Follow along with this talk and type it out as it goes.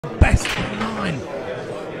Best of 9.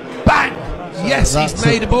 Bang! Yes, he's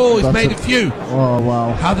made a ball. He's made a few. Oh,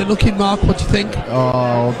 wow. How they looking, Mark? What do you think?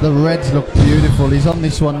 Oh, the Reds look beautiful. He's on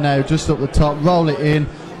this one now, just up the top. Roll it in.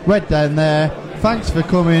 Red down there. Thanks for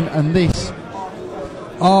coming. And this.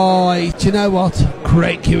 Oh, do you know what?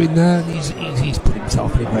 Great cue in there. He's put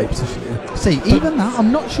himself in a great position here. See, even that,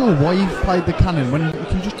 I'm not sure why you've played the cannon when you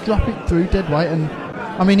can just drop it through dead weight. And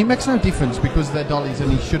I mean, it makes no difference because they're dollies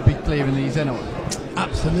and he should be clearing these anyway.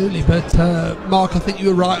 Absolutely, but Mark, I think you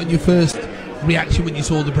were right on your first reaction when you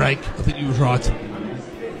saw the break. I think you was right.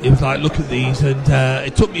 It was like, look at these, and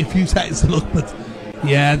it took me a few seconds to look, but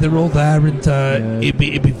yeah, they're all there, and it'd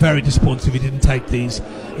be very disappointing if he didn't take these.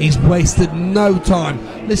 He's wasted no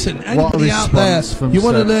time. Listen, anybody out there, you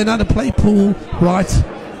want to learn how to play pool, right?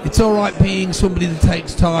 It's all right being somebody that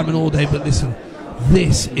takes time and all day, but listen,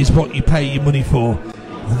 this is what you pay your money for.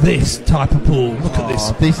 This type of pool. Look at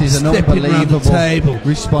this. This is an unbelievable table.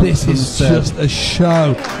 Response. This is just a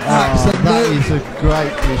show. Absolutely. That is a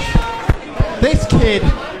great dish. This kid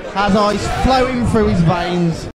has ice flowing through his veins.